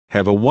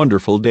Have a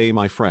wonderful day,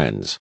 my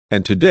friends,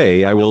 and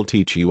today I will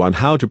teach you on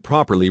how to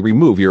properly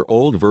remove your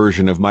old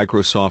version of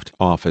Microsoft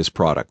Office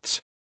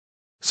products,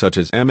 such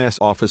as MS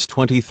Office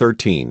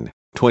 2013,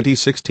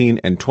 2016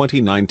 and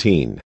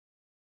 2019.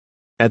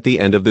 At the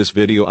end of this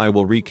video I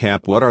will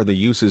recap what are the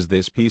uses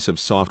this piece of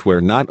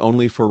software not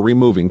only for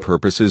removing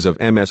purposes of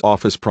MS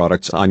Office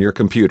products on your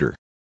computer.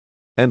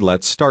 And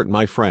let's start,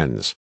 my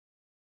friends.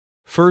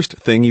 First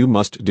thing you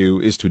must do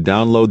is to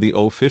download the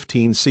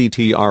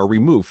O15CTR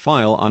remove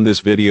file on this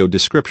video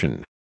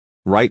description.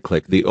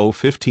 Right-click the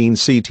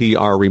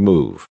O15CTR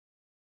remove.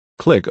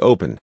 Click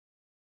Open.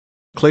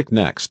 Click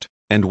Next,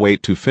 and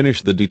wait to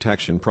finish the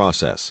detection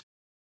process.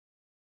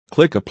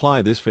 Click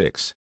Apply this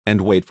fix,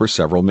 and wait for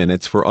several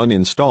minutes for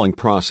uninstalling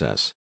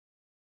process.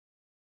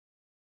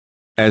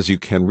 As you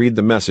can read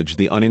the message,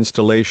 the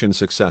uninstallation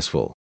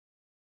successful.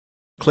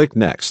 Click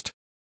Next.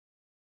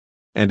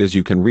 And as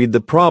you can read, the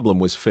problem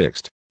was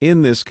fixed.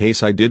 In this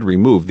case I did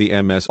remove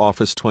the MS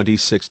Office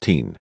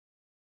 2016.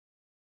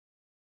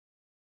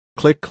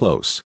 Click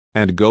Close,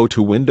 and go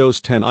to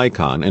Windows 10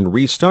 icon and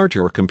restart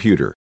your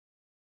computer.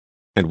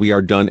 And we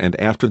are done, and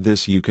after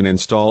this you can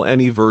install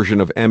any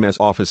version of MS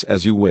Office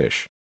as you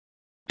wish.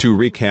 To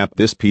recap,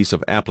 this piece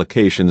of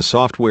application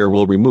software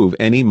will remove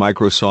any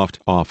Microsoft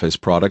Office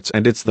products,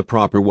 and it's the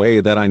proper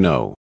way that I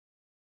know.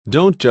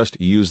 Don't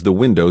just use the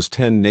Windows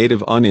 10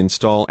 native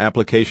uninstall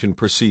application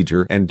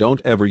procedure, and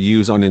don't ever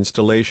use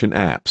uninstallation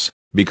apps,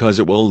 because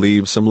it will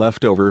leave some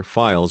leftover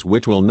files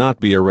which will not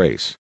be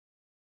erased.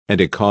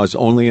 And it cause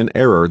only an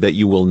error that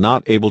you will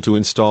not able to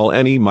install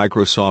any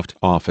Microsoft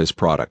Office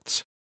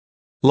products.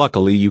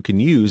 Luckily you can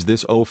use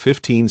this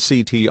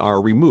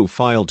O15CTR remove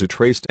file to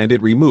trace, and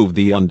it removed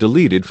the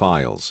undeleted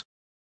files.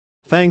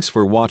 Thanks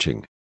for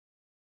watching.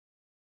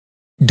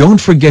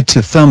 Don't forget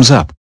to thumbs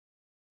up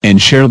and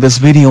share this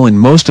video, and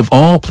most of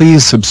all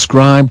please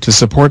subscribe to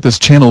support this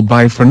channel.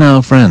 Bye for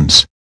now,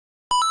 friends.